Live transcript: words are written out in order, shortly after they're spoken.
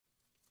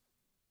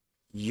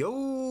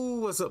Yo,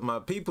 what's up, my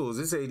peoples?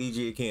 It's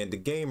ADG again, the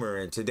gamer,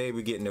 and today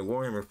we're getting the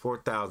Warhammer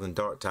 4000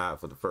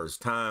 Darktide for the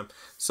first time.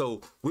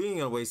 So we ain't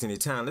gonna waste any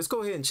time. Let's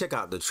go ahead and check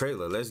out the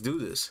trailer. Let's do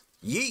this.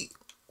 Yeet!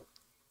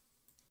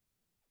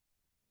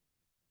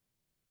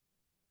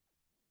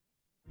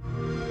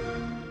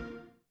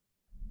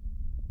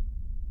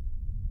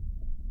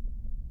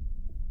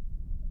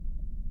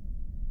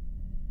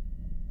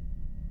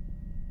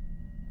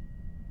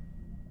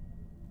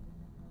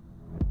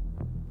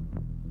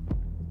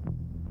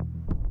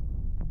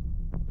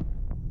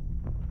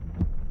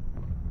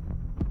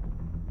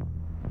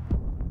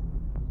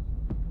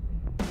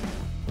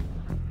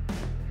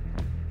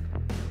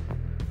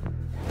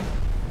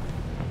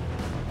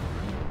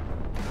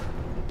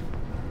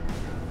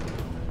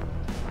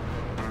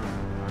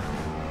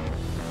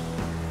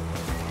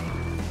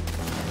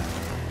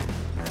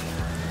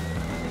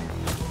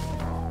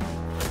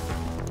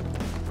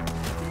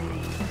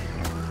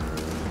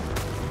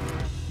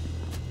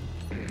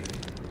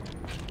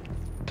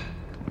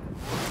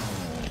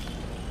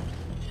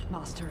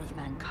 Master of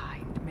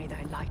mankind, may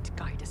thy light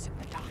guide us in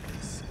the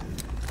darkness.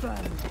 Burn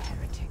the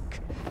heretic,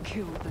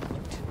 kill the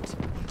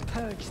mutant,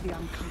 purge the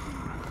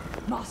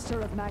unclean. Master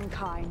of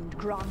mankind,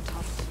 grant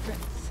us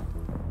strength.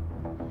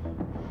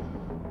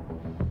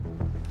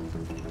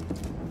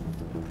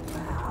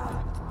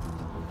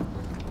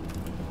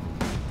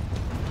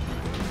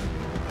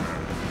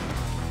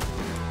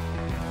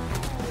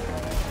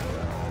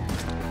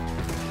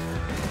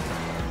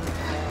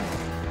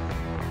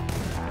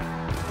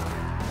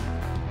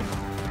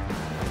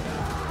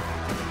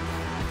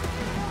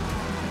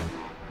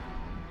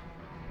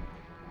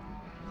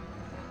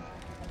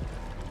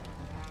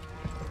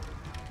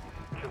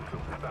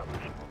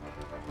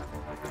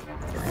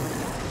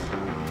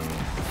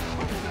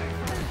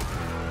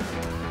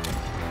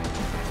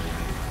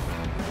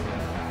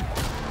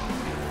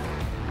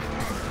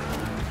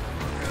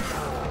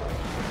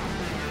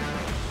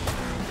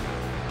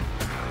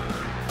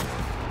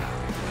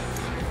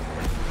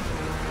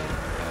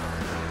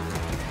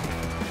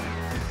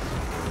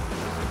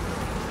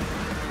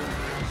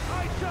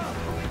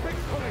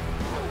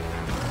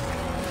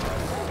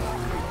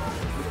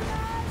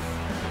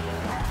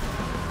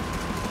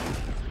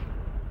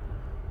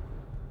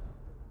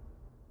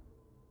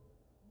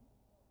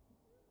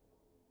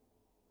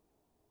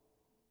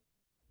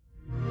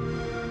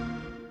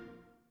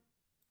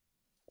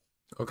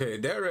 Okay,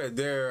 that right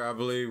there, I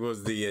believe,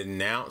 was the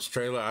announced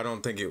trailer. I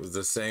don't think it was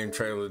the same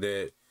trailer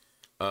that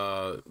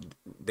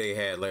they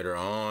had later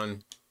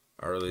on.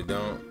 I really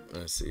don't.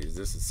 Let's see, is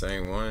this the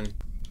same one?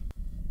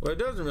 Well, it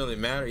doesn't really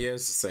matter. Yeah,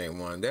 it's the same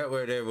one. That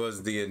way there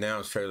was the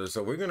announced trailer.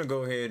 So we're going to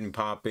go ahead and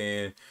pop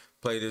in,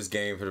 play this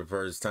game for the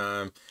first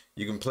time.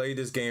 You can play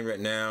this game right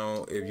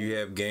now if you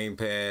have Game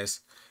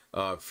Pass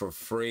for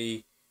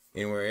free.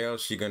 Anywhere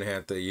else, you're going to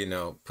have to, you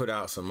know, put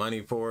out some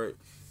money for it.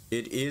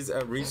 It is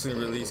a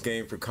recently released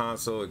game for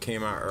console. It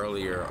came out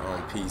earlier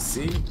on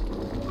PC.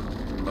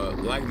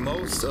 Like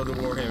most of the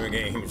Warhammer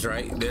games,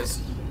 right? There's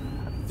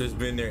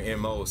been their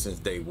MO since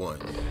day one.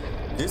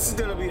 This is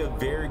gonna be a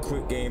very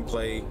quick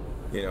gameplay.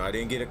 You know, I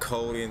didn't get a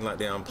code in like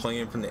that. I'm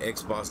playing from the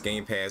Xbox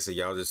Game Pass, so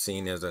y'all just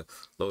seen as I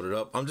loaded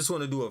up. I'm just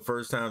gonna do a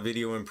first time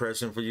video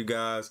impression for you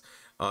guys.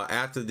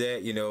 After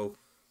that, you know,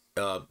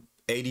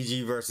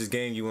 ADG versus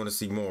game, you want to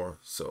see more.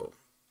 So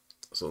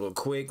a little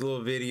quick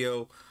little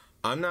video.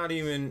 I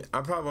probably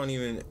won't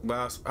even,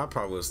 well, I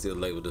probably will still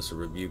label this a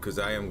review because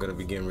I am going to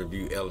begin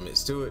review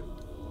elements to it.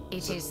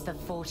 It is the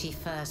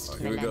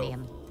 41st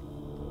millennium.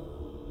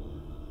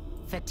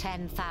 For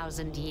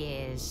 10,000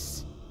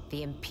 years,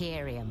 the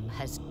Imperium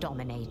has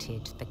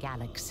dominated the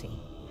galaxy.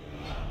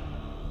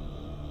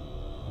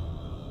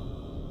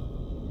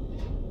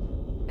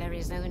 There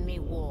is only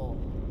war.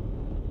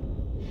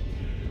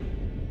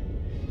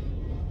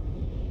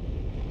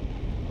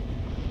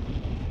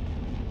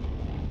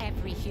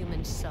 Every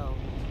human soul,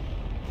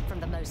 from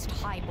the most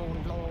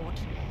highborn lord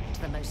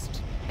to the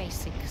most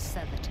basic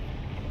servitor,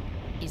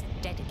 is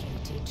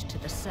dedicated to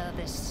the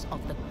service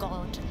of the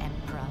God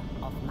Emperor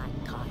of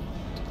mankind.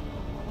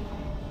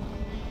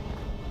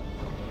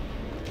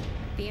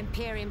 The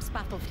Imperium's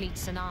battle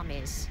fleets and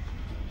armies,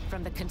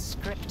 from the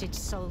conscripted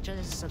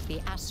soldiers of the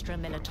Astra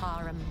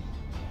Militarum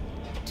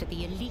to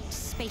the elite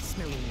space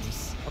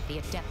marines of the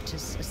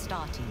Adeptus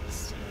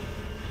Astartes,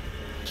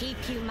 keep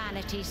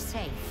humanity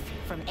safe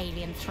from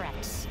alien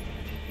threats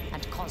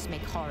and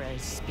cosmic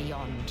horrors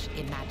beyond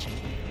imagining.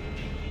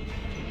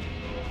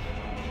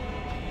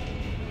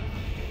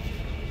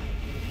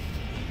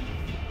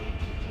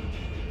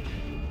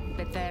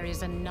 But there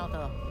is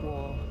another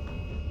war.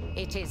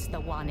 It is the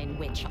one in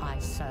which I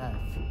serve.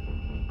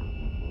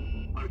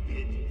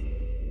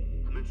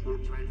 Commence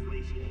word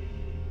translation.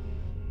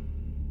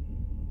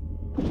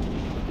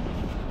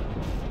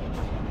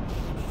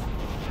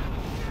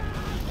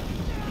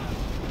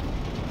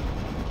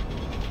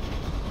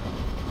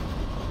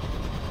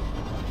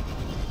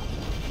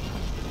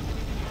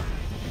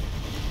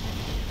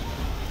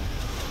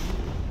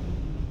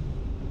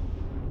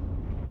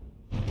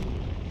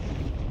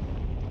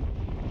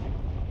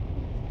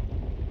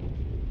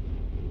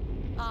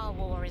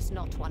 war is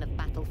not one of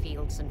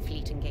battlefields and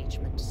fleet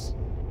engagements.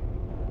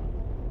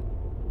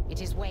 It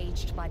is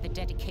waged by the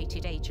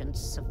dedicated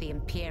agents of the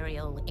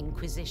Imperial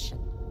Inquisition.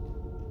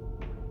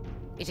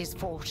 It is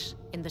fought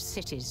in the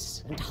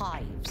cities and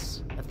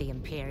hives of the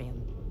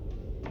Imperium.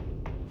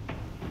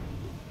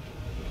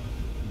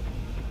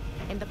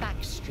 In the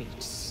back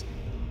streets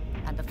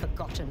and the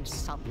forgotten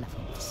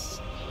sublevels.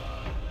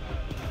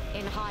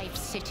 In hive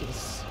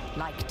cities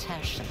like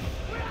Tertian.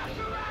 We are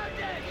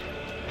surrounded!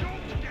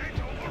 Don't get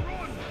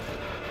overrun!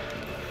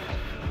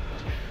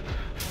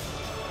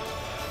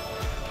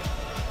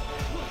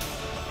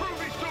 Through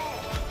this door!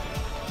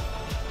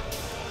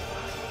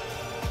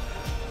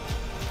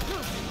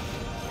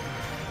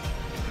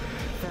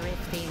 For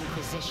if the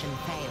Inquisition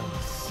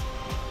fails,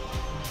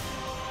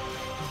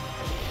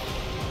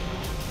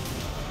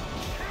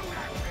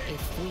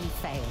 if we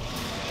fail,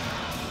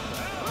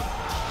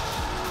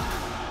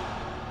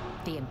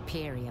 the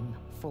Imperium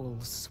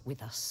falls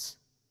with us.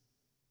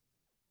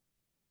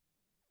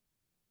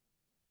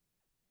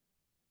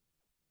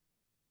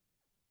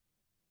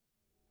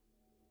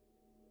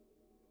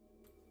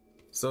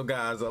 So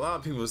guys, a lot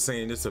of people are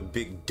saying this is a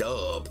big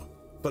dub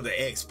for the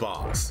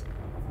Xbox.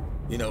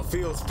 You know,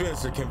 Phil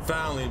Spencer can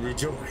finally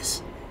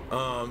rejoice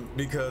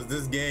because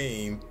this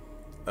game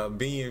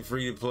being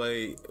free to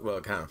play,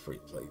 well, kind of free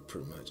to play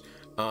pretty much,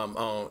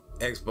 on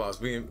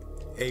Xbox, being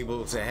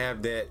able to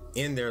have that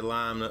in their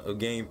lineup of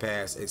Game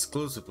Pass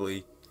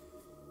exclusively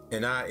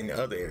and not in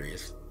other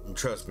areas. And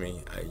trust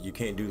me, you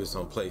can't do this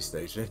on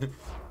PlayStation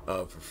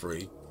for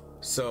free.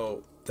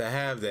 So to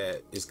have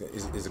that is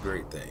a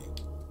great thing.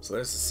 So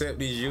let's accept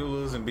these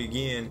EULAs and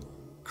begin.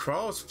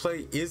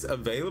 Crossplay is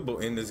available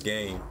in this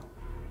game.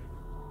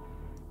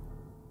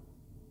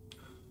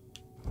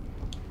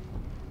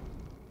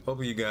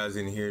 Hopefully you guys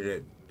didn't hear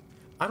that.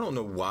 I don't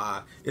know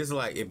why. It's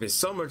like if it's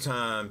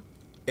summertime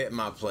at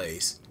my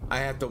place, I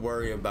have to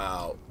worry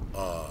about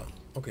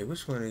okay,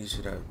 which one of these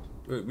should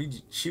we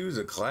choose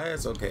a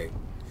class? Okay.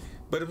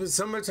 But if it's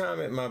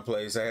summertime at my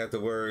place, I have to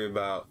worry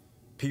about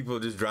people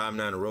just driving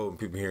down the road and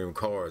people hearing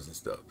cars and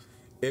stuff.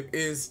 If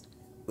it's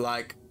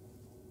like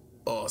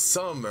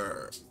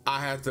summer,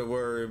 I have to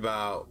worry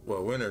about,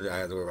 well, winter I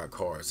have to worry about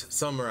cars.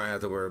 Summer I have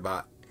to worry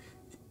about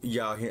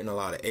y'all hearing a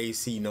lot of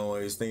AC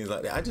noise, things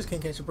like that. I just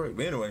can't catch a break.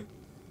 But anyway,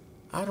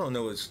 I don't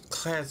know which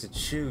class to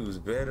choose.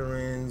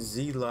 Veterans,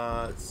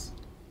 Zealots.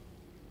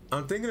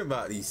 I'm thinking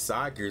about these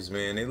psychers,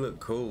 man. They look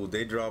cool.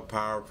 They draw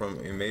power from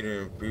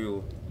invader and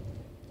fuel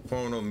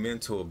formal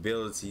mental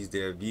abilities.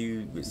 They're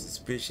viewed with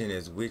suspicion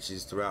as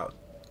witches throughout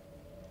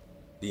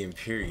the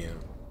Imperium.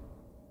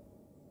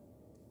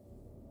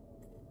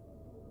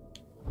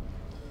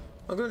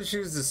 I'm going to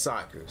choose the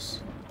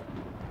psychers.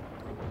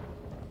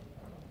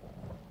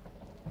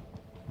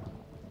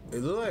 It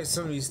looks like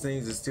some of these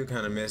things are still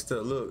kind of messed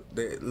up. Look,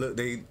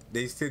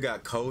 they still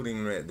got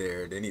coding right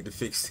there. They need to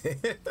fix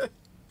it.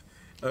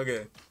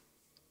 Okay.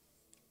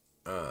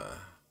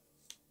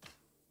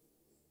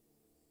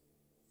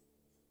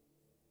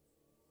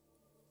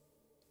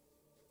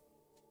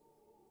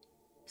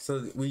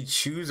 So we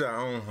choose our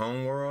own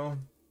homeworld.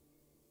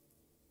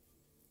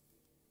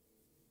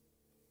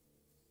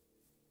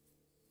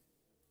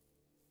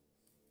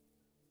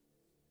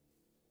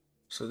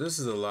 So this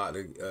is a lot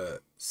to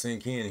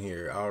sink in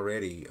here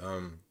already.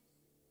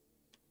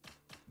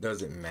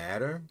 Does it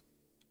matter?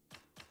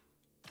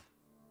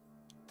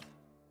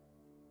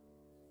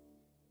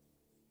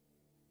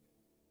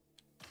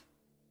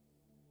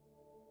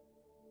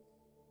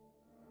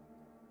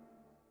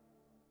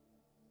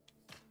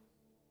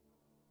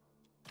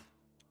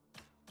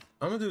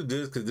 I'm gonna do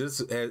this because this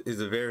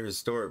is a very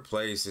historic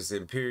place. It's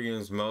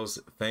Imperium's most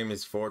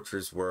famous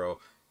fortress world.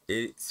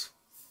 Its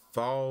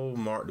fall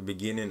marked the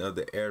beginning of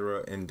the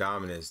era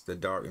Indominus, the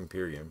Dark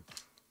Imperium.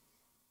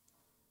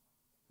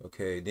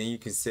 Okay, then you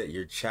can set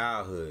your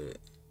childhood.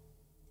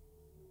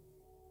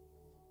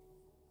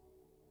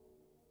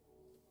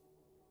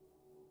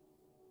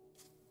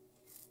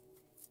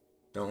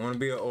 Don't want to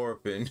be an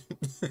orphan.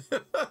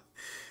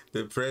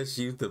 The press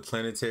youth, the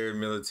planetary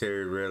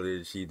military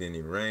rarely achieved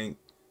any rank,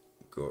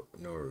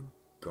 nor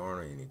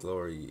garner any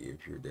glory.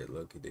 If you're that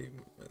lucky, they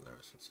may learn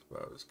some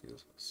survival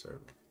skills by serving.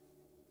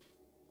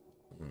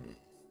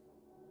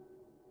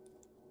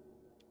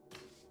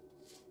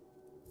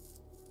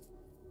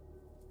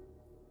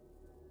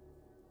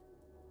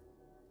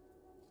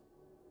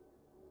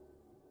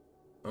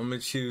 I'm gonna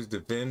choose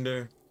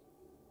Defender.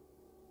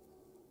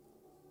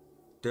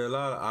 There are a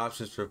lot of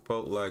options for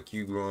folk like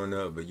you growing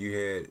up, but you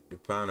had to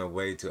find a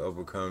way to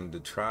overcome the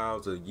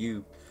trials of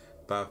youth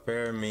by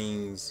fair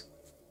means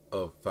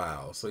of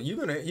foul. So you're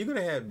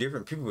gonna have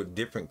different people with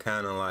different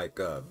kind of like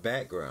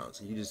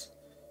backgrounds.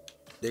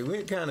 They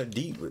went kind of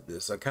deep with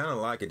this. I kind of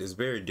like it. It's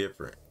very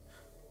different.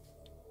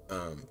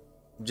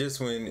 Just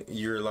when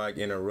you're like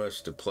in a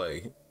rush to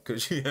play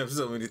because you have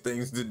so many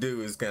things to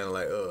do, it's kind of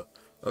like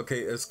okay,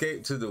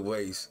 escape to the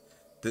waste.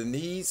 The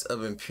needs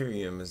of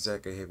Imperium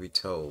exact a heavy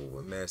toll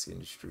with mass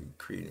industry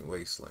creating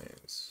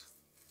wastelands.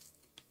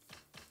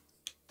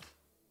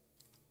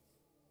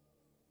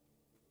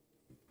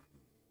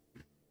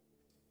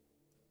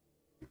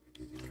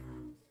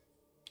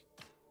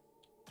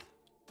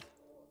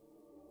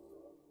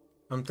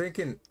 I'm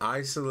thinking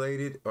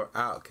isolated or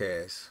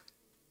outcast.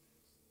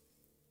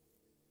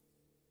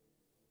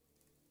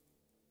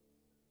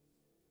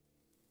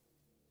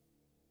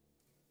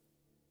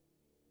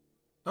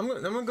 I'm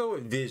gonna go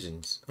with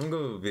visions. I'm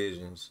gonna go with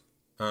visions.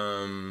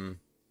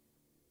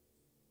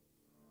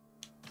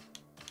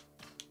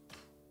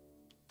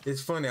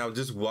 It's funny. I was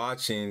just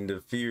watching the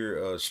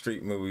Fear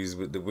Street movies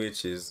with the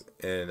witches,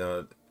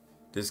 and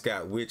this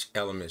got witch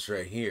elements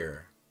right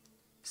here.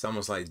 It's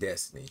almost like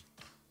Destiny.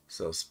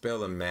 So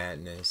Spell of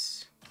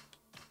Madness.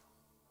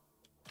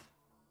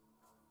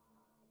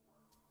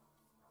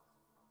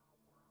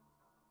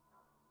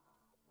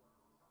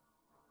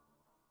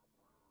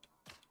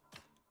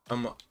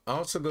 I'm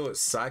also go with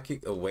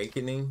Psychic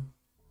Awakening.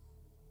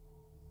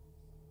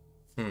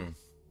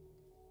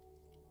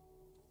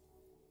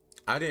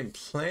 I didn't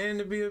plan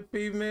to be a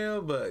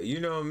female, but you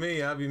know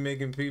me, I be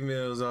making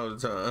females all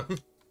the time.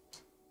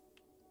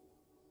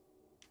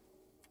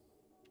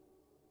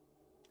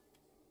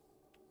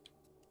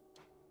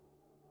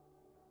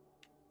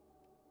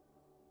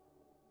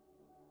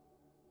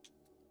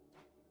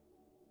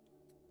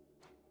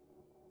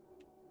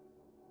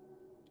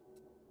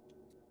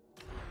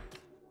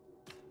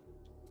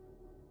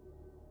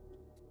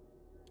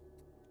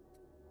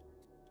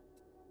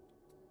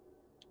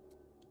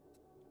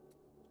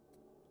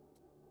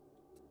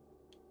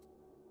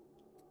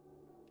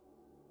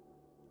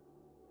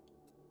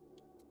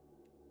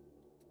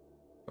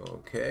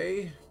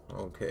 Okay.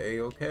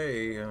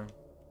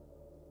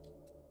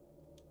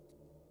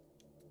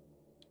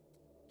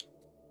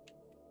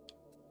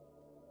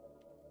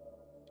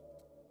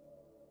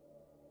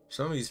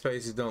 Some of these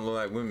faces don't look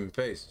like women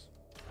faces.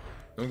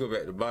 Let me go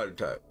back to body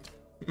type.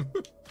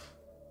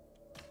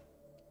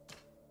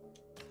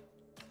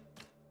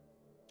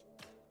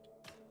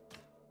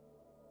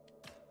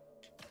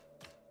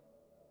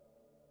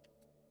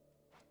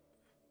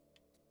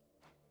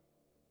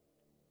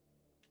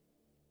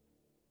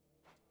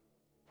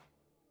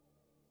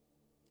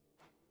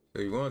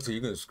 So you want to,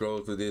 you can scroll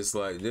through this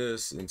like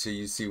this until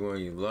you see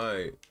one you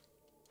like,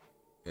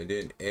 and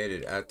then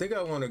edit. I think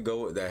I want to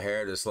go with the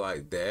hair that's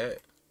like that.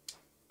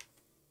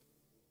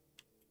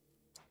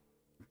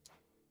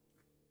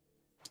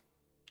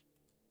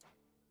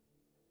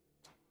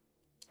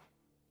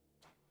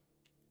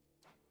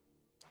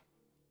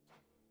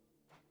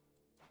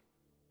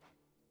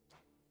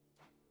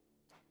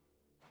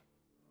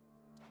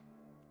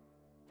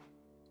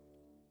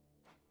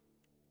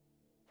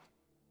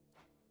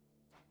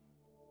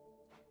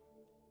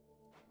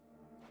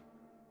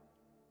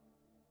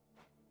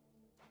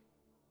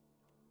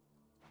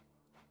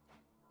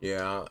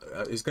 Yeah,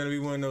 it's gonna be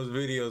one of those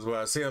videos where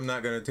I say I'm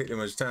not gonna take that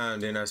much time,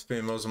 then I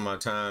spend most of my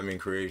time in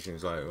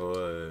creations, like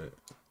what?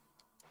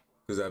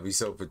 Because I be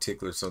so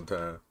particular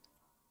sometimes.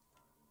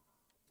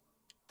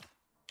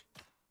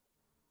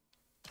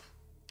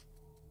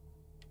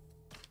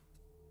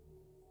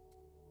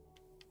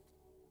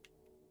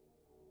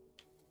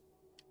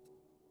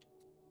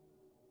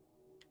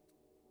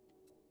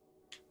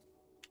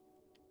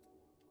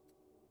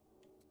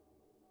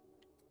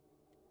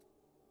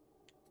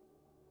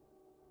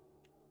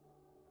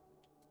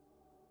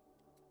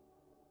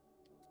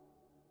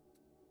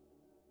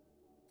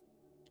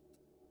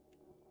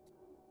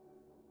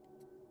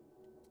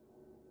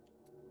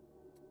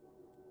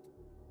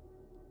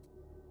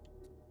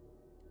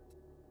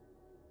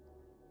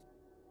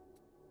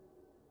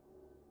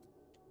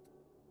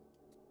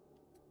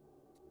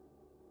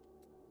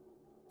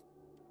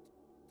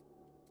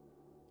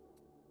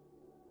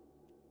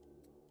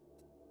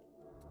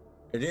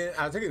 And then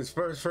I think it's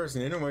first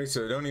person anyway,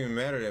 so it don't even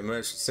matter that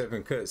much except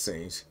in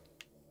cutscenes.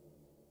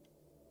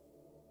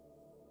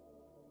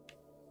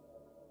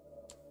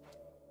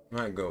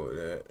 Might go with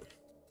that.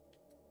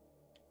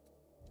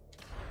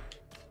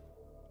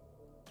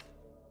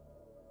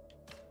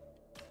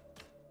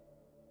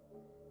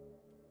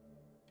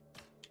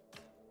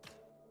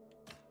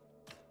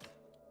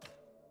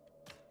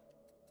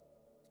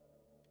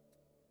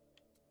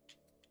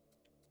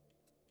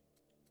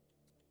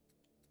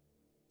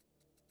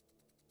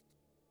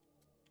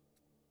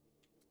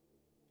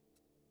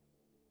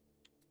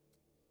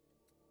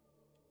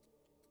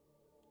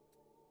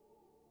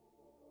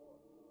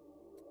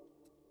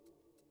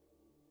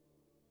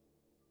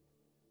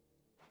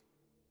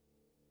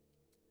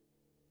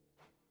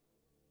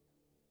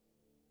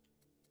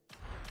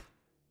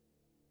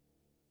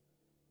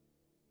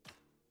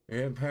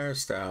 Yeah,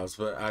 hairstyles,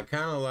 but I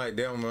kind of like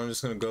that one. I'm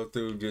just gonna go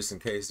through just in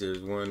case there's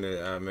one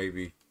that I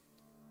maybe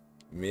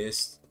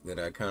missed that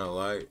I kind of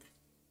like.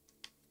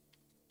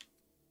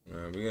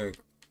 We're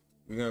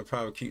gonna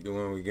probably keep the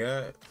one we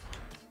got.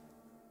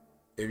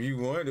 If you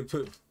wanted to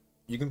put,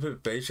 you can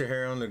put facial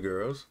hair on the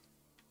girls.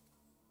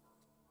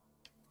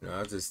 No,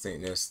 I just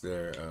think that's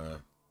their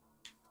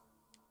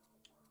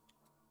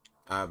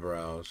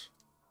eyebrows.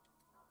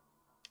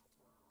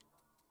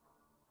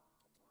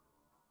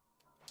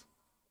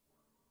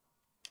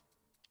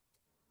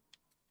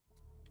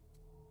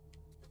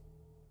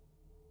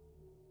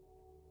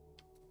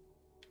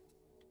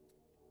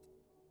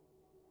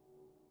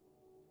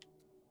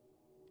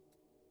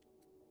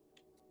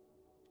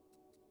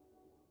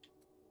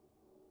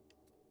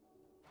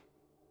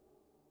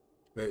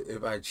 But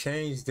if I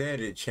change that,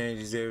 it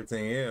changes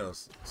everything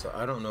else. So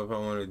I don't know if I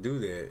want to do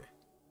that.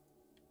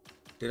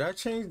 Did I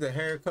change the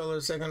hair color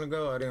a second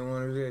ago? I didn't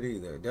want to do that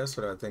either. That's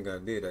what I think I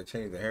did. I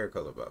changed the hair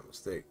color by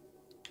mistake.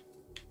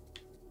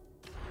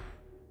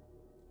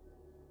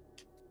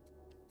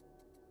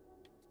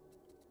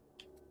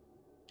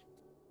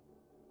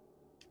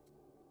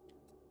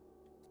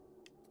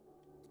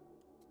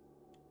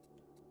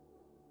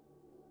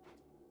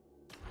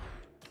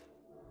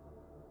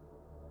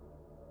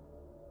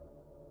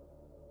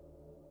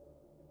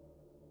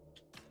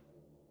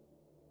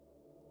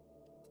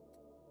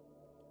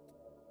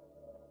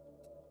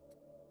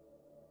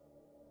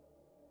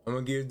 I'm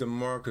gonna give the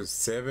mark of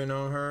 7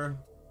 on her.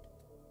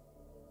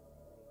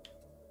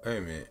 Wait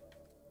a minute.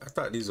 I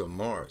thought these were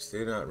marks.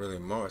 They're not really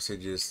marks. They're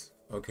just,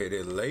 okay,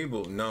 they're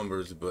labeled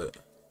numbers, but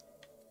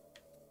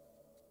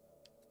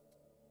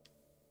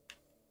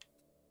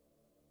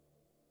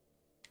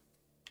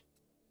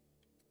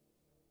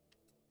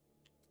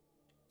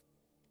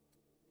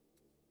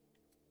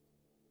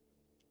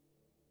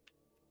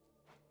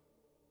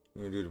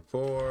we're gonna do the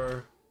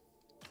 4.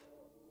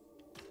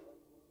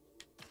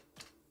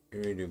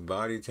 We're gonna do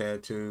body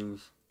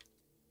tattoos.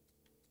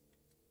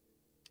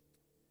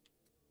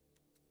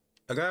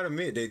 I gotta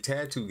admit, their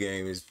tattoo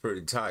game is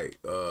pretty tight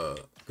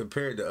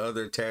compared to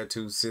other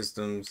tattoo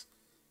systems.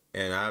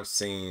 And I've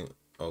seen,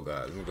 oh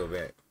god, let me go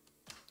back.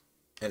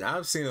 And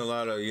I've seen a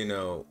lot of, you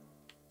know,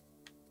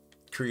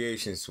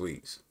 creation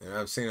suites, and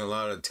I've seen a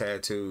lot of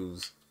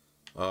tattoos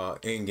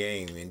in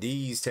game. And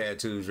these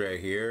tattoos right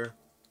here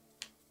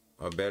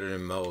are better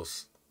than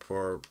most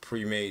for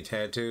pre-made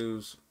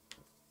tattoos.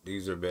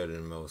 These are better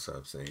than most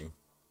I've seen.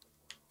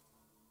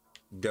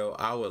 Though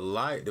I would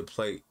like to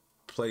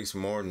place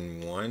more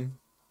than one,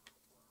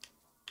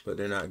 but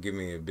they're not giving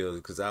me the ability,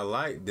 because I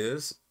like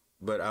this,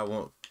 but I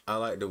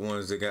like the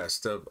ones that got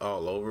stuff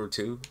all over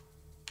too.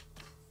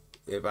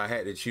 If I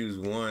had to choose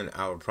one,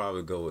 I would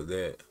probably go with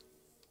that.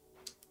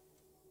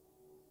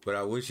 But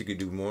I wish you could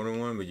do more than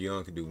one, but you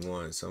only can do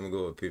one, so I'm gonna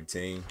go with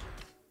 15.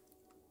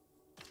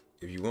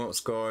 If you want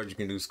scarred, you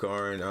can do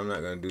scarring. I'm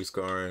not gonna do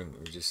scarring.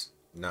 It's just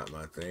not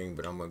my thing,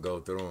 but I'm gonna go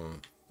through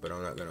them, but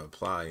I'm not gonna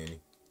apply any.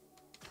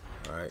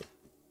 All right,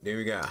 then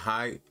we got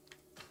height.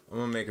 I'm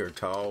gonna make her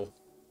tall.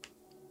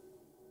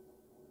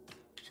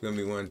 She's gonna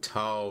be one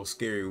tall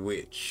scary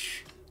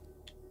witch.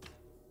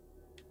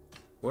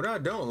 What I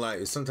don't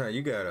like is sometimes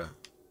you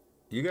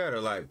gotta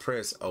like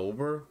press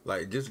over,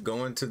 like just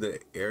going to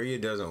the area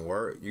doesn't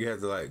work. You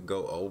have to like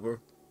go over.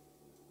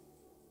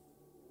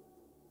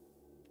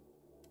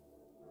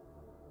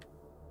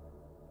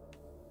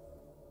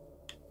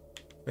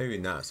 Maybe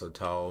not so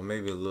tall,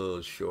 maybe a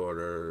little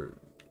shorter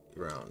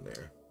around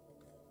there.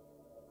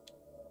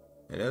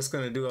 And that's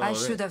gonna do all that. I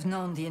should have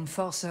known the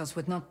enforcers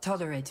would not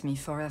tolerate me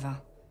forever.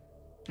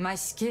 My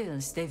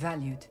skills they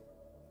valued,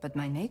 but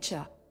my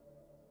nature,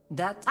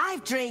 that...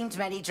 I've dreamed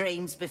many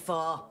dreams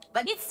before,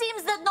 but it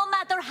seems that no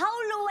matter how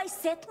low I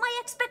set my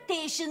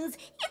expectations,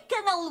 it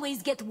can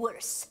always get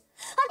worse.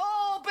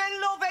 Oh,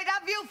 beloved,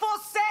 have you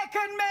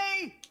forsaken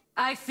me?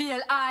 I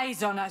feel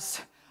eyes on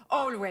us,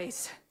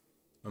 always.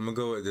 I'm gonna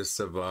go with this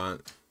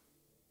savant.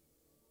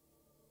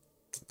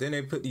 Then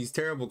they put these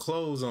terrible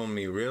clothes on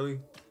me, really?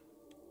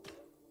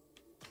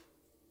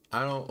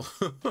 I don't...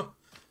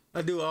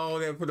 I do all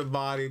that for the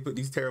body, put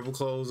these terrible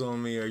clothes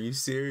on me. Are you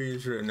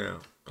serious right now?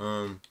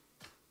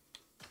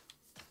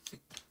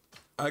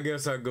 I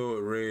guess I go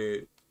with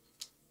red.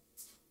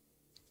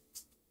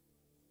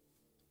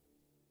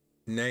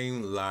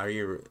 Name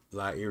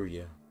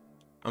LIARA.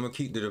 I'm gonna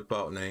keep the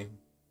default name.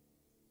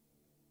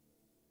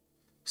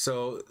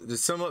 So to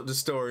sum up the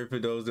story for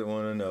those that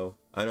want to know,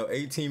 I know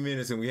 18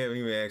 minutes and we haven't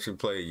even actually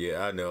played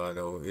yet. I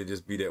know. It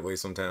just be that way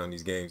sometimes in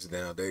these games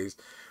nowadays.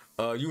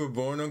 You were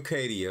born on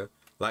Cadia.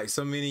 Like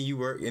so many, you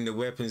work in the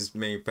weapons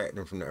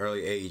manufacturing from the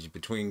early age.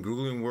 Between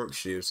grueling work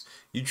shifts,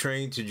 you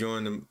trained to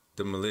join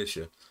the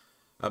militia.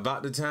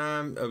 About the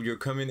time of your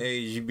coming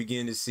age, you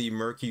begin to see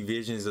murky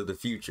visions of the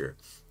future.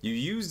 You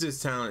use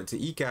this talent to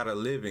eke out a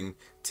living,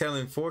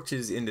 telling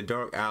fortunes in the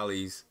dark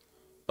alleys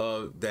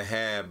of the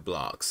Hab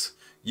blocks.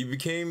 You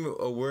became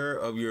aware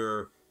of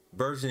your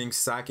burgeoning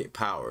psychic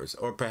powers,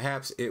 or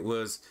perhaps it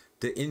was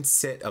the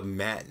inset of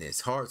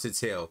madness. Hard to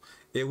tell.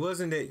 It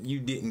wasn't that you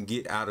didn't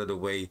get out of the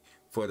way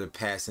for the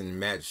passing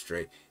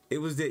magistrate. It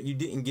was that you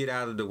didn't get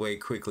out of the way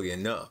quickly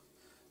enough.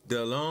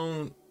 The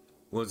alone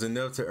was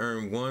enough to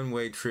earn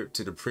one-way trip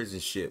to the prison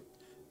ship,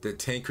 the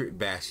Tancred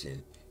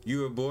Bastion.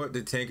 You aboard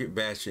the Tancred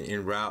Bastion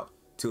en route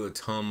to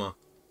Atoma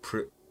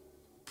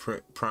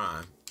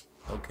Prime.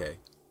 Okay.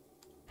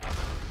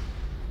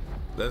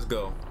 Let's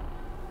go.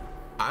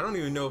 I don't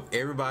even know if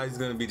everybody's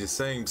gonna be the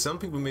same. Some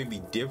people may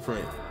be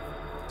different.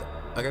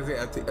 Like I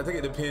said, I think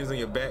it depends on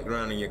your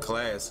background and your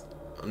class.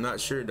 I'm not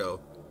sure though.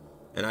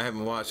 And I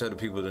haven't watched other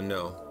people to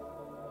know.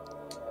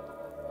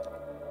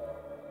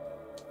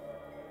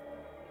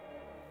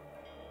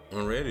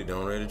 I'm ready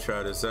though. I'm ready to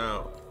try this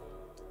out.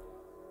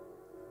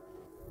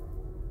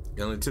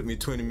 It only took me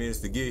 20 minutes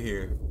to get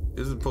here.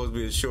 This is supposed to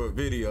be a short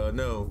video, I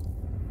know.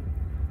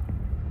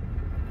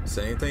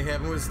 Same thing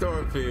happened with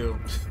Starfield.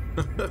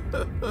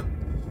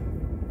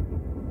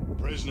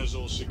 Prisoners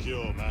all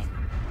secure, man.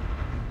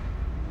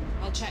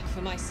 I'll check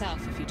for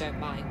myself if you don't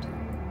mind.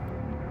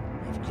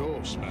 Of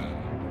course, man.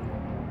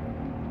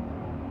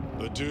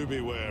 But do be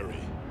wary.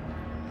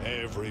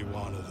 Every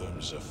one of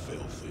them's a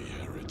filthy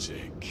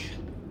heretic.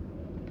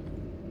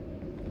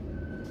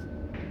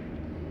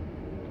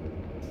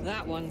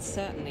 That one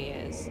certainly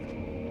is.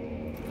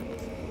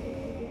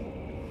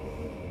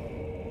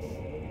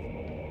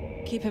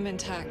 Keep him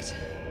intact.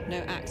 No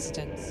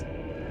accidents.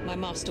 My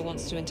master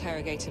wants to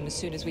interrogate him as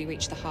soon as we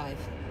reach the hive.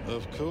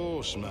 Of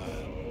course,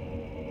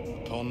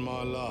 man. Upon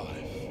my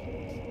life.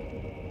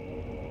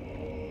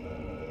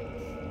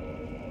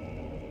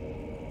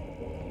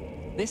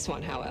 This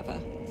one, however.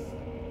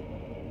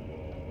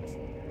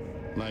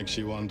 Makes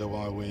you wonder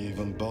why we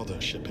even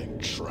bother shipping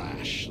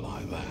trash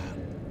like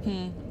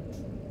that.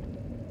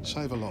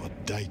 Save a lot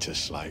of data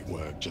slate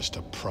work just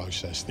to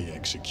process the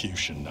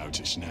execution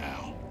notice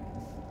now.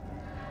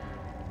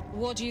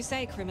 What do you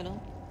say,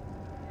 criminal?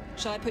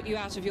 Shall I put you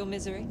out of your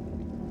misery?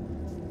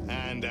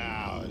 And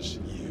ours,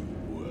 you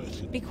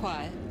would. Be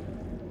quiet.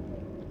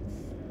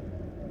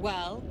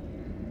 Well?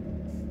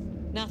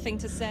 Nothing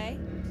to say?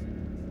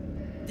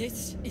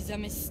 This is a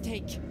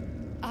mistake.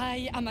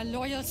 I am a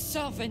loyal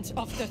servant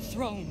of the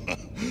throne.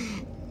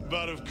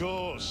 But of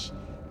course.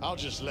 I'll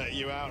just let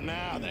you out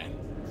now, then.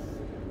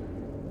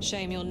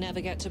 Shame you'll never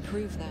get to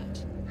prove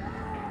that.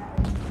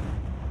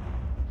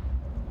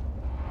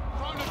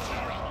 Phone of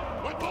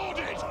terror! We're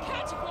boarded!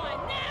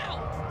 Counterfire now!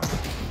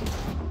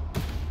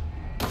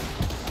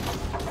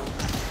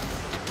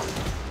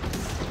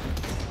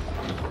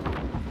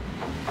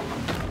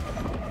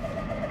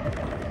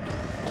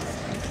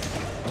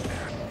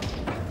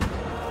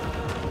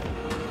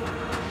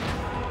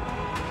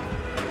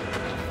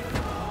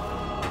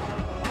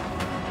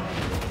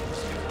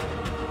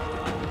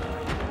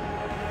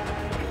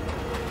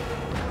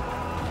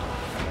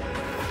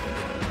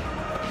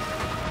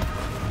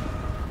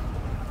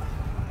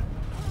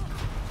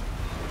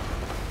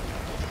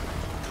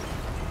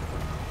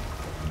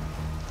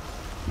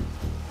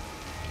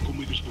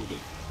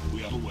 We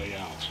have a way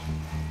out.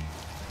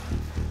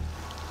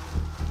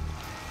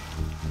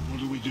 What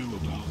do we do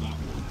about that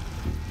one?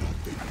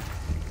 Nothing.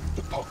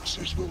 The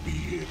boxers will be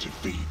here to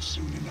feed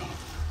soon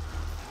enough.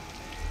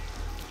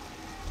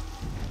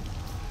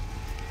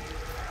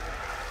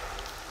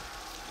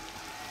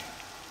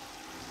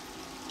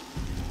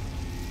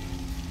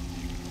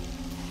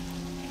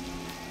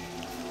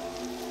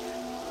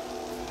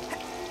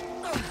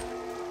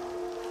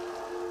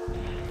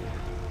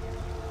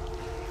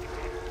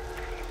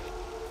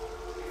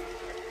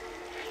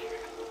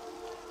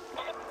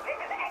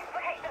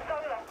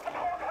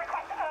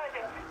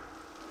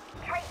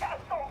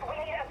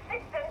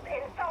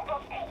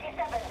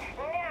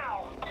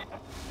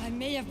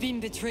 Been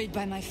betrayed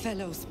by my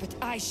fellows, but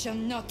I shall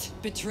not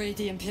betray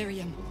the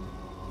Imperium.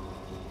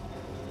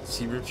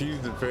 She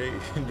refused to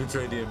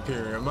betray the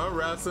Imperium. My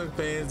wrestling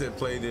fans that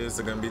play this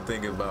are gonna be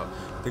thinking about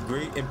the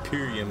great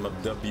Imperium of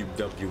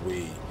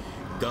WWE.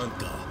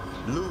 Gunther,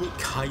 Louis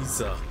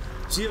Kaiser,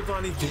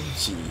 Giovanni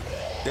Vinci.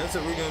 That's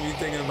what we're gonna be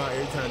thinking about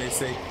every time they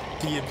say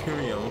the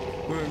Imperium.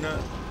 We're not.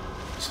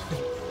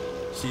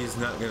 She is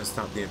not gonna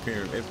stop the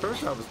Imperium. At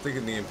first, I was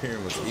thinking the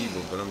Imperium was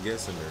evil, but I'm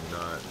guessing they're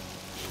not.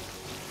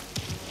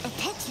 A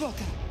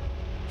poxwalker!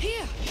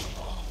 Here!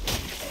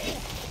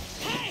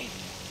 Hey!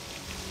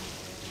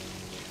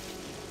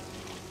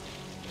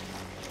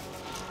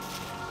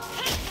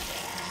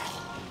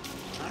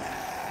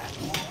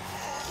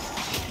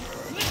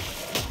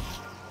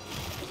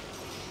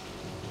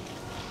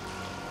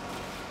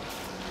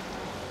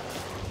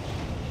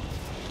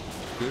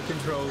 Good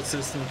control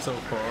system so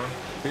far.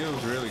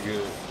 Feels really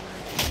good.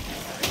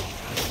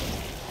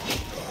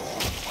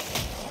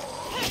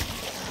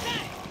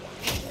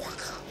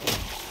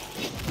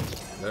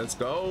 Let's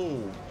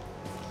go.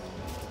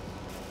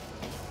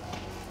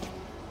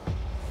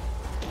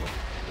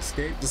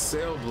 Escape the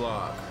cell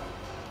block.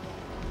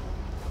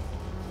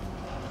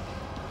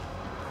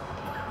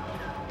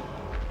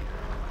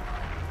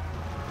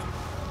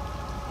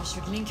 I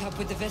should link up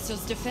with the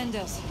vessel's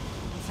defenders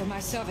for my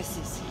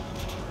services.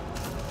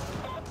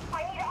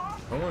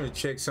 I want to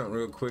check something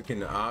real quick in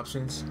the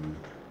options.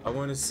 I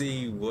want to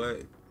see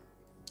what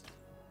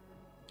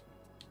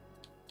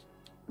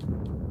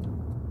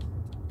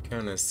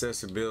kind of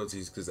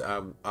accessibilities, because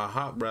I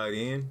hopped right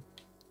in.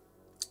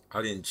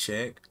 I didn't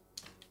check.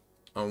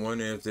 I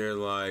wonder if they're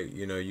like,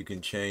 you know, you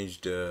can change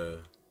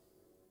the.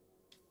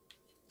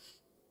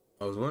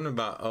 I was wondering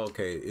about,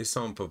 okay, it's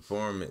on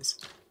performance.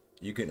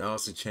 You can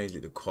also change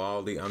it to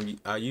quality.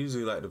 I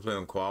usually like to play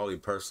on quality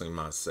personally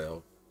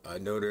myself. I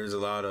know there's a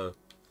lot of,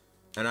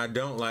 and I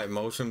don't like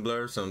motion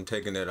blur, so I'm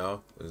taking that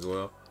off as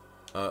well.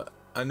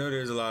 I know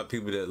there's a lot of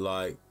people that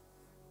like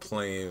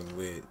playing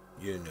with,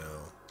 you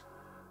know,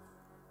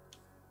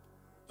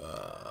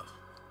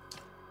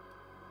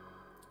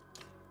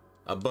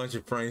 a bunch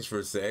of frames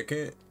per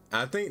second.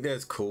 I think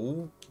that's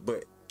cool,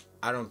 but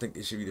I don't think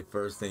it should be the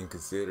first thing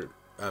considered.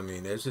 I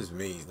mean, that's just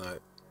me. Like,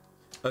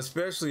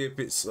 especially if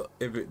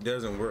it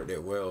doesn't work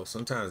that well.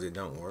 Sometimes it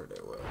don't work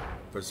that well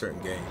for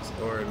certain games,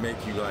 or it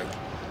makes you like,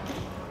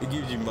 it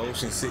gives you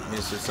motion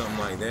sickness or something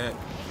like that.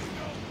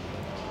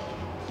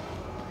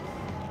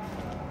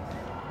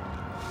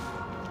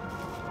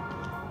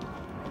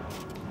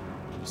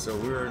 So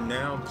we're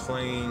now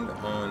playing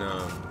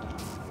on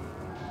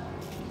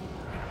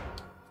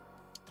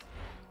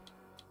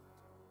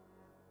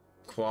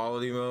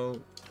quality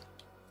mode,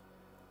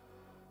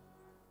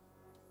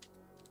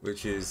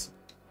 which is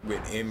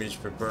with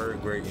image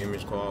preferred, great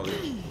image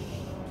quality.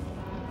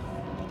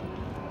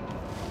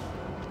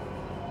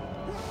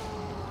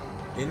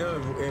 You know,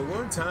 at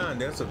one time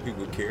that's what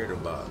people cared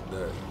about,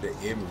 the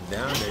image.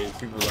 Nowadays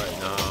people are like,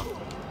 nah,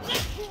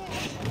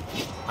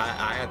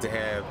 I have to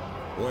have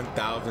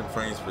 1,000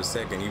 frames per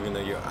second, even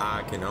though your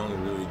eye can only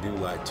really do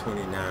like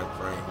 29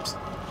 frames.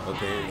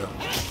 Okay, here you go.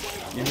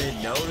 You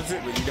may notice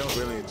it, but you don't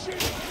really.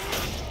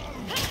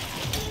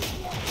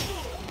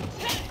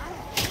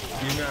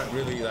 You're not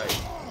really like.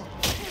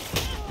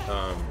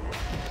 A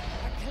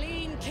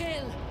clean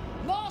kill,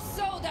 more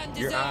so than deserved.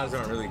 Your eyes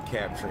aren't really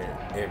capturing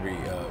every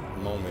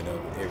moment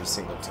of it, every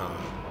single time.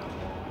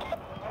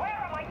 Where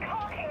are my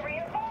caulking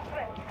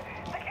reinforcements?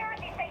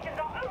 Security stations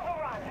are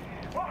overrun.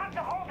 We'll have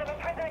to hold them in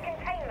prisoner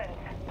containment.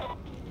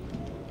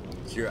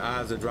 Your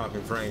eyes are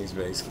dropping frames,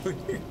 basically.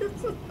 Here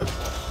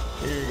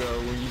you go.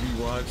 When you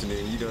be watching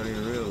it, you don't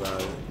even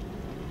realize it.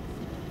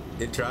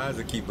 It tries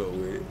to keep up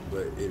with it,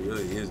 but it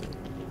really isn't.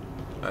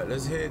 All right,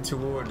 let's head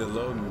toward the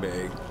loading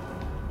bay.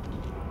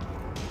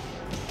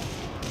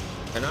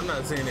 And I'm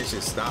not saying they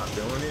should stop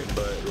doing it,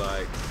 but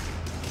like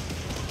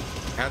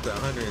after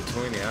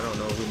 120, I don't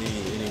know if we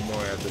need any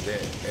more after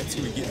that.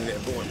 Until we get to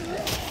that point,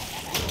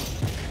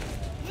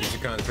 we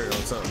should concentrate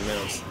on something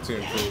else to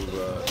improve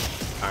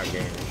our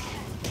game.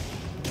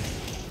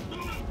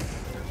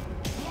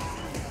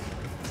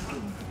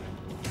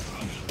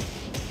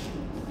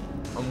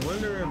 I'm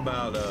wondering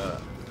about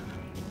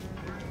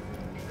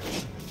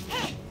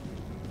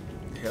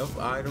health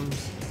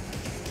items,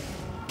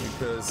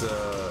 because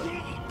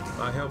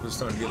my health is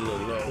starting to get a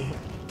little low.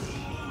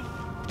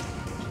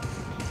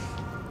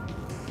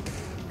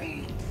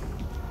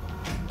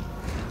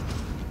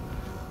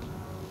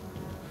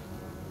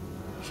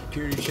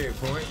 Security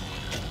checkpoint.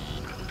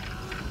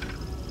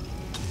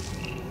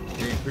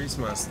 It increased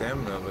my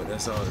stamina, but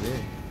that's all it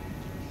is.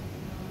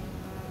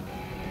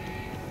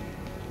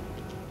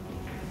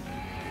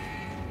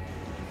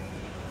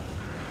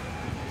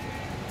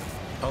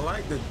 I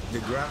like the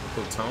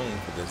graphical tone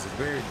for this. It's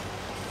very.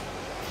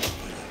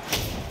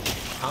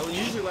 I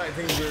usually like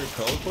things very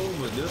colorful,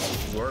 but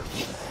this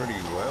works pretty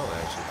well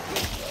actually.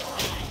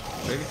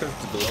 Maybe because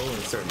it's glow in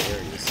certain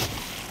areas.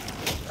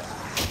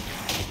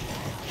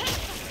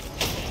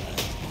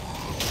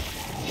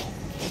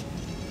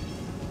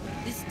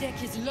 This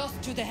deck is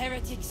lost to the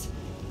heretics.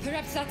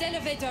 Perhaps that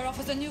elevator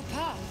offers a new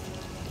path.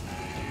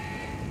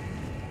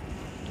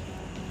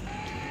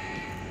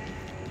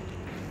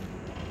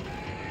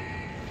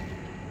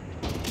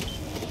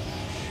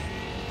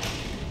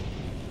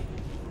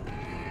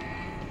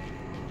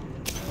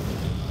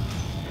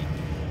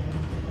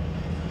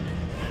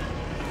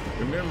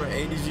 Remember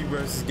ADG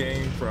versus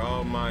game for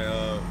all my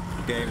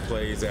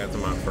gameplays after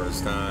my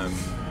first time.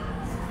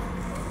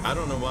 I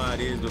don't know why it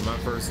is, but my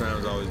first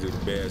times always do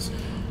the best.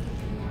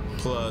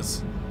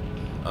 Plus,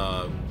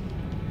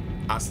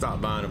 I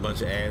stopped buying a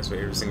bunch of ads for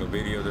every single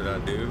video that I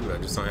do. I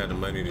just don't have the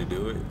money to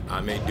do it. I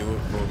may do it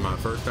for my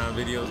first time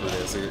videos, but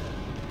that's it.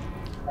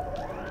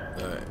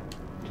 Alright.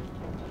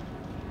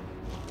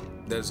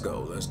 Let's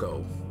go, let's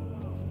go.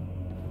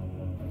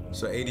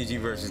 So ADG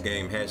versus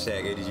game,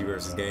 hashtag ADG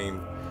versus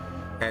game.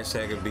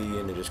 Hashtag will be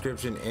in the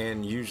description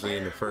and usually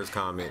in the first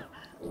comment.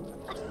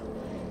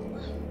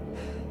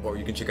 Or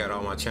you can check out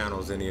all my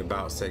channels in the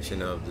about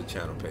section of the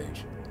channel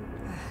page.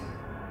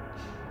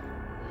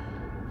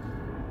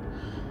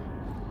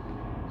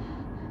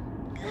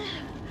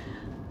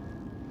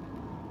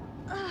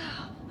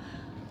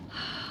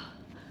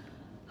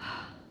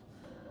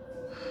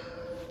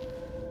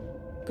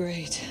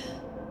 Great.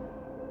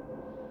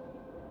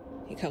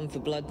 You come for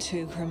blood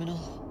too,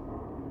 criminal?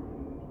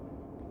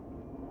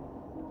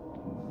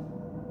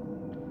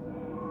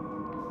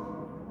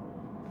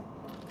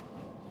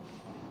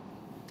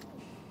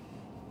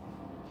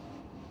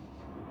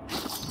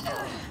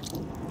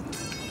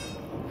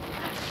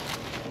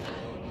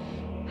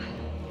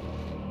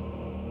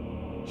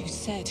 You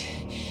said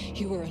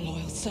you were a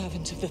loyal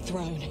servant of the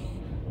throne.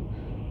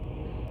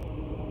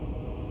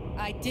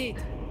 I did.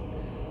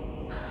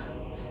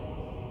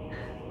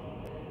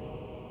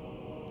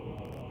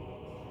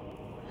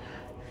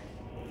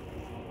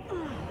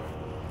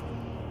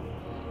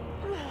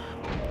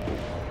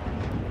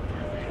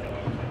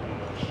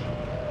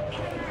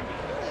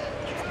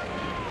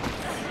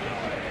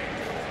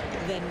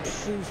 Then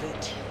prove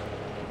it.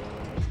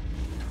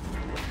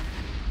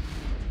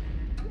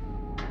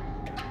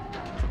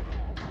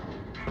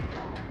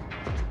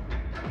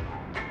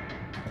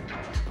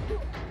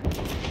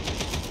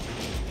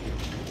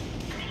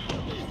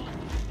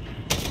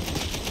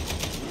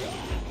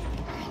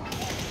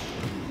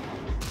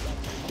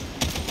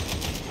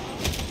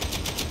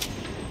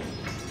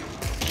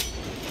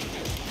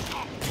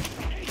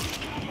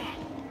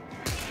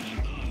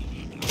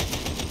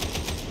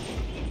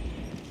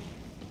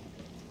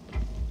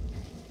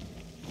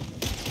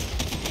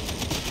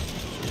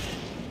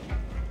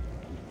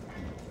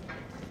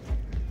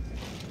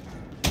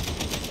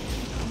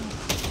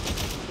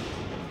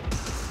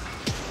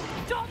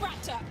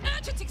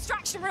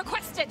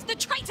 requested! The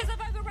traitors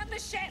have overrun the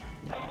ship!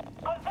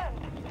 Confirmed.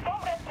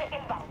 Storm Rescue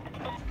inbound.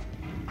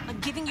 I'm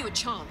giving you a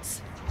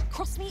chance.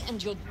 Cross me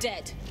and you're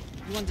dead.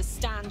 You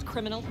understand,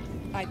 criminal?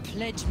 I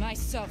pledge my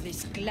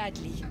service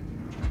gladly.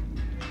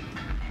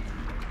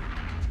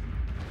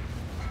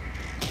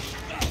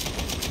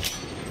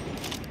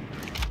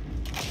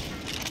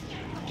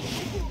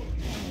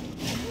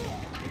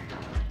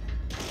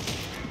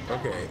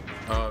 Okay,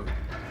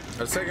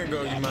 a second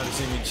ago you might have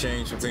seen me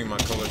change something in my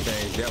color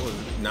change. That was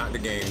not the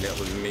game, that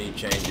was me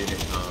changing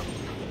it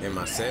in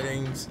my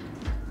settings.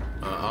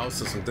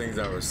 Also some things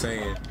I was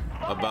saying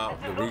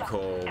about the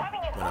recoil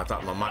when I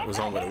thought my mic was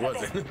on but it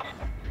wasn't.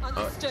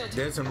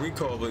 There's some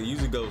recoil, but it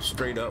usually goes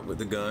straight up with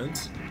the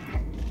guns.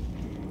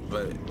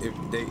 But if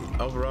they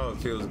overall it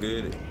feels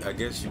good. I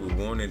guess you would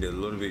want it a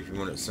little bit if you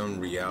wanted some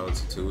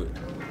reality to it.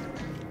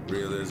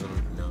 Realism,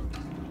 you know.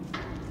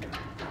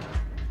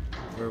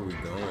 Where are we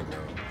going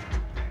though?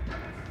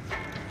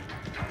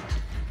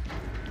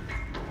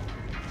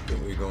 I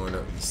think we're going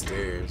up the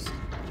stairs.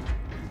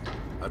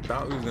 I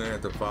thought we was gonna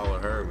have to follow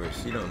her, but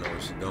she don't know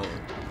where she's going.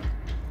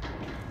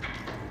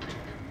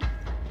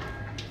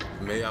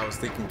 Maybe I was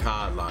thinking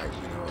COD like,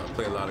 you know, I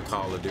play a lot of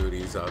Call of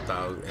Duty, so I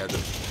thought I had to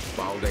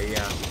follow day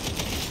out.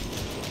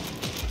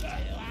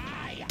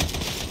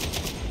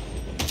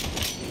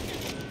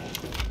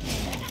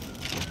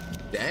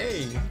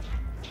 Dang.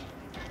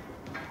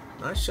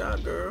 Nice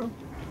shot, girl.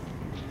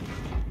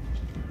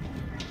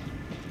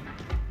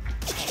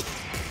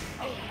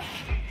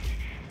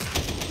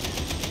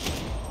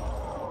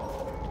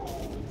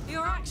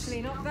 You're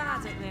actually not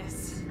bad at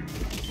this.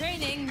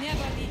 Training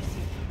never leaves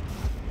you.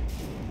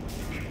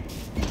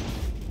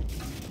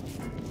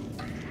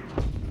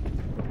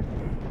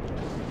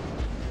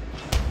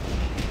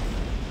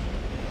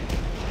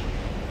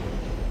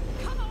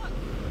 Come on!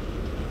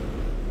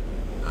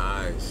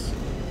 Nice.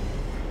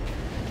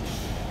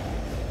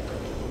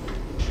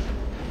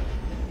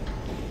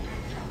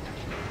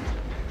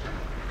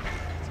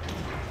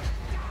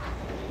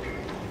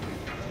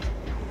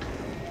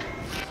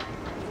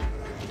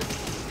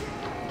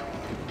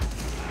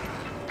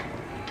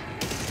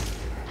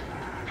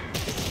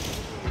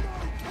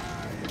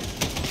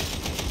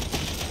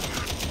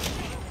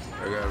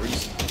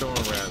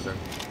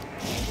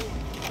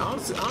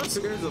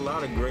 Honestly, there's a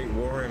lot of great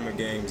Warhammer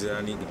games that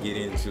I need to get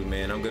into,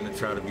 man. I'm gonna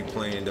try to be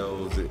playing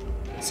those at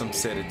some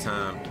set of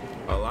time.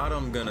 A lot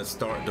of them gonna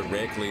start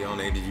directly on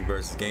ADG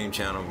versus Game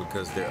channel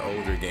because they're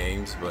older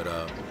games, but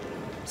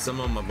some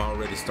of them I've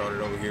already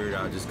started over here.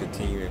 I'll just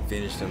continue and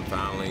finish them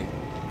finally,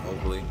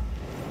 hopefully.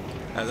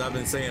 As I've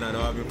been saying, I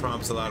know I've been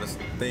promised a lot of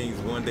things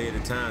one day at a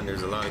time.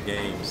 There's a lot of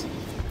games,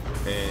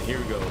 and here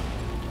we go.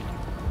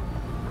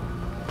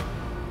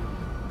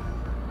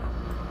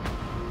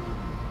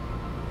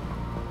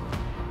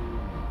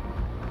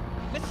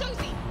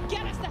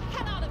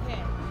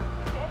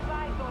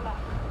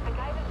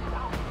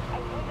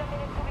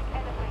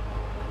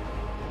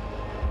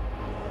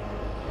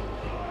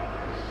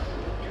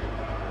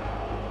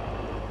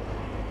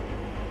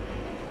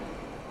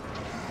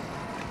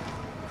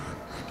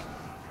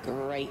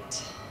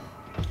 Great.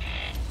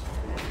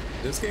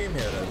 This game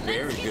had a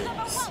very good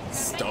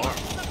start.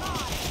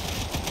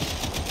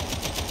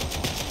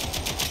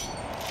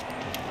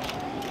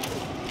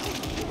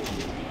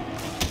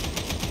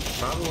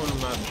 Probably one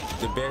of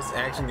the best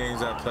action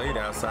games I played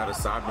outside of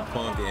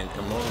Cyberpunk and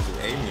Immortals of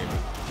Alien.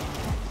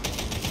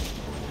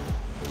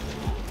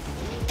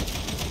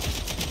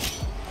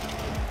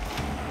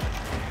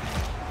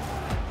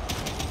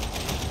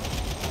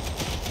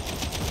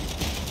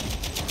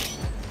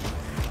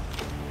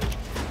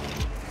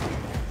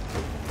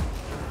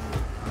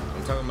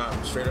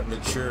 Straight up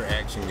mature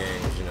action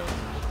games, you know.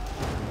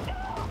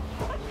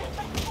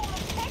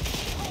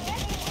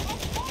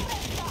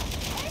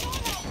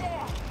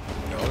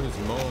 Yo, just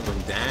mowing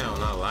them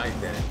down. I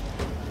like that.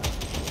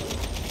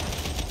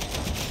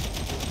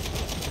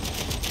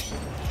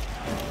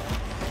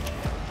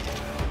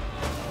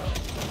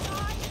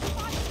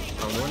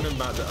 I'm wondering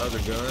about the other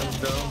guns,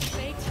 though.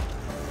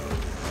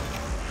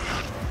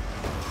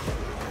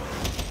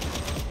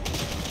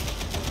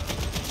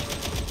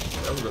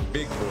 That was a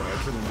big boy.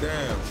 I took him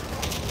down.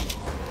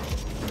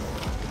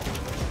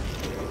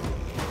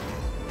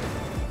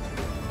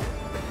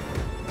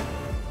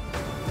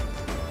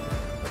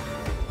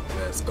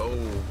 Let's go.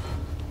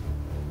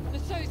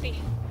 Nasozi,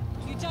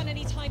 you done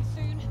any time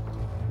soon?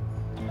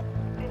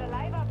 Still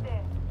alive up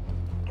there.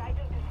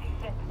 Guidance is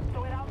reset,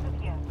 so we're out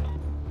of here.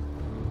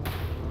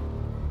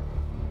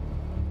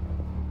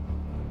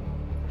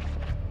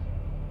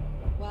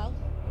 Well,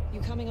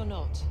 you coming or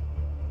not?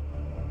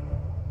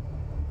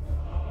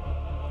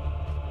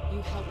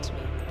 You helped me.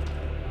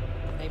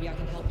 Maybe I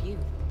can help you.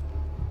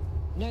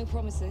 No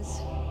promises.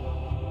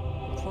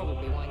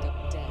 Probably wind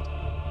up dead.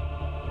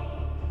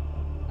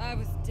 I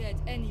was dead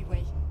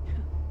anyway.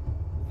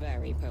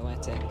 Very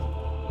poetic.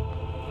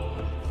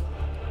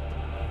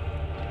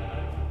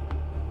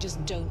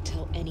 Just don't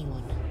tell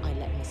anyone I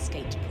let an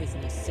escaped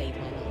prisoner save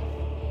my life.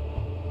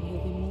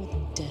 You'll be more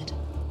than dead.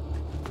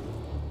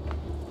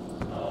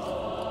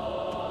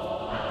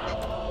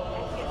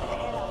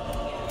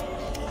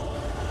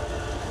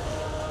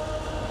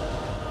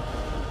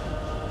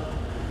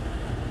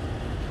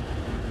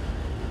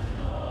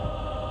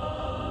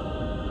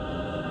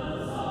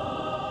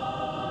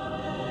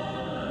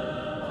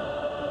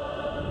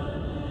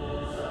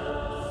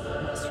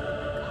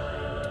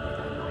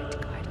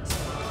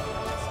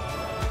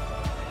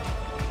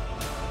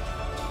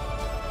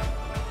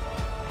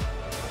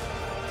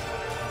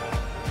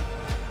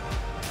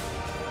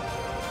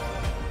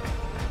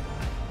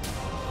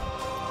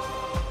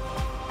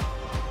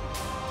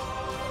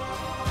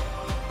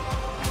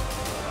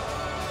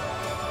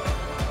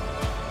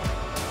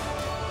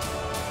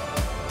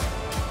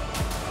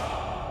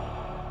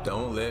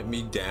 Let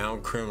me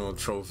down. Criminal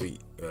trophy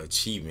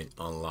achievement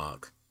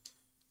unlock.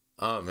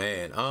 Oh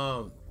man,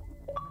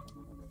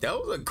 that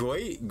was a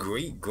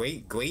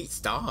great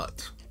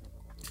start.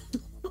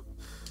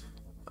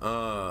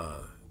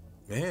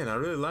 Man, I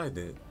really liked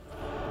it.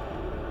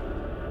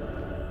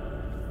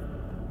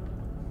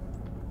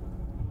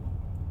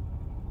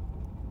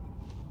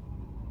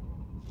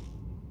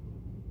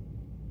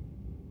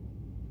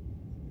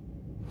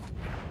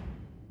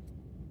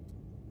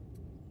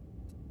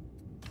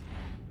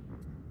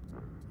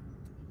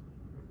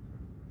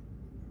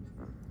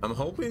 I'm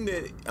hoping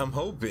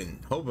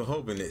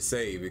that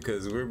save,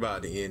 because we're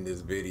about to end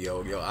this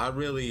video. Yo, I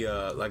really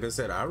like I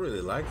said, I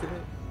really liked it.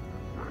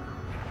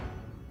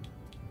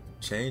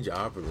 Change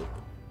operative.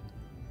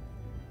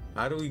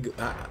 How do we go,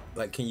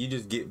 like, can you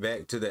just get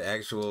back to the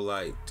actual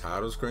like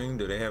title screen?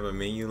 Do they have a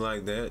menu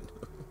like that?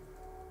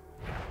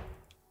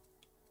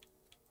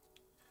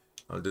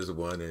 I'm just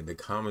wondering. The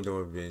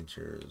Commodore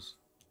Ventures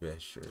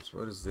Ventures.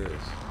 What is this?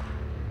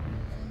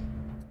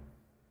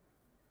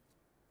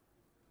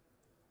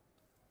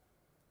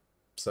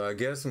 So I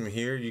guess from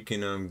here you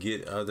can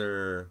get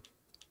other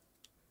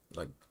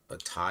like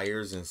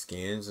attires and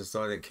skins and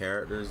stuff, like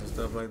characters and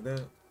stuff like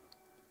that.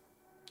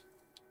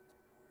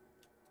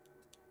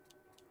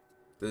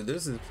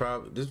 This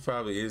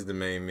probably is the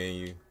main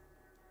menu.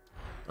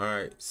 All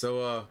right,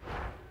 so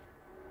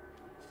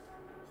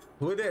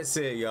with that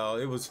said, y'all,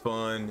 it was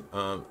fun.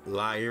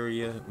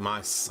 LIARA,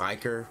 my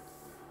psyker,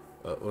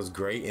 was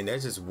great, and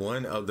that's just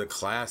one of the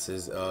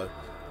classes.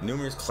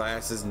 Numerous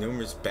classes,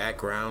 numerous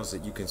backgrounds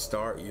that you can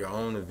start your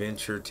own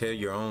adventure, tell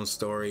your own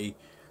story,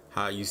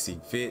 how you see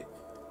fit.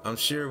 I'm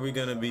sure we're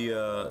gonna be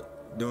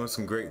doing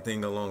some great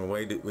thing along the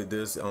way with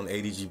this on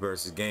ADG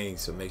versus Game.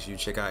 So make sure you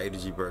check out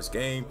ADG versus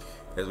Game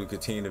as we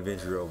continue to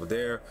venture over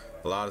there.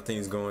 A lot of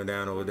things going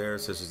down over there,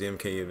 such as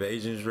MK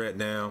Evasions right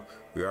now.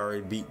 We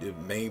already beat the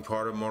main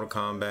part of Mortal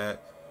Kombat.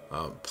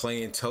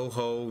 Playing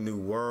Toho, New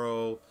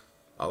World,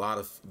 a lot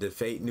of the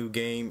Fate new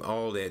game,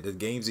 all that. The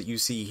games that you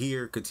see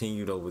here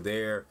continued over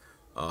there,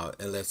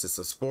 unless it's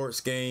a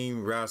sports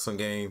game, wrestling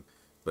game,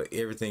 but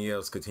everything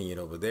else continued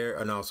over there,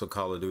 and also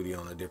Call of Duty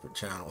on a different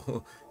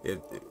channel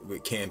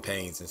with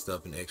campaigns and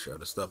stuff and extra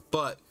other stuff.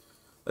 But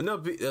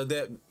enough of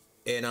that,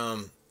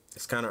 and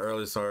it's kind of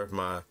early. Sorry if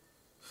I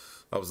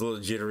was a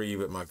little jittery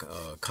with my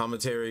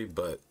commentary,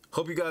 but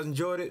hope you guys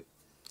enjoyed it.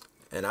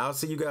 And I'll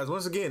see you guys.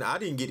 Once again, I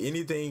didn't get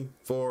anything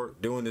for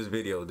doing this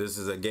video. This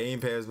is a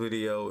Game Pass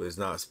video. It's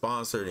not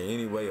sponsored in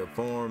any way or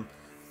form.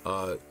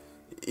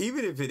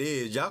 Even if it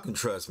is, y'all can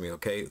trust me,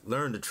 okay?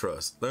 Learn to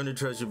trust. Learn to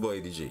trust your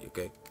boy ADG,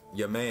 okay?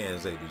 Your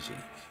man's ADG.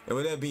 And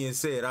with that being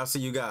said, I'll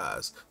see you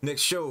guys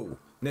next show,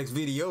 next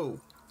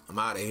video. I'm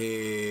out of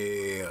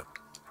here.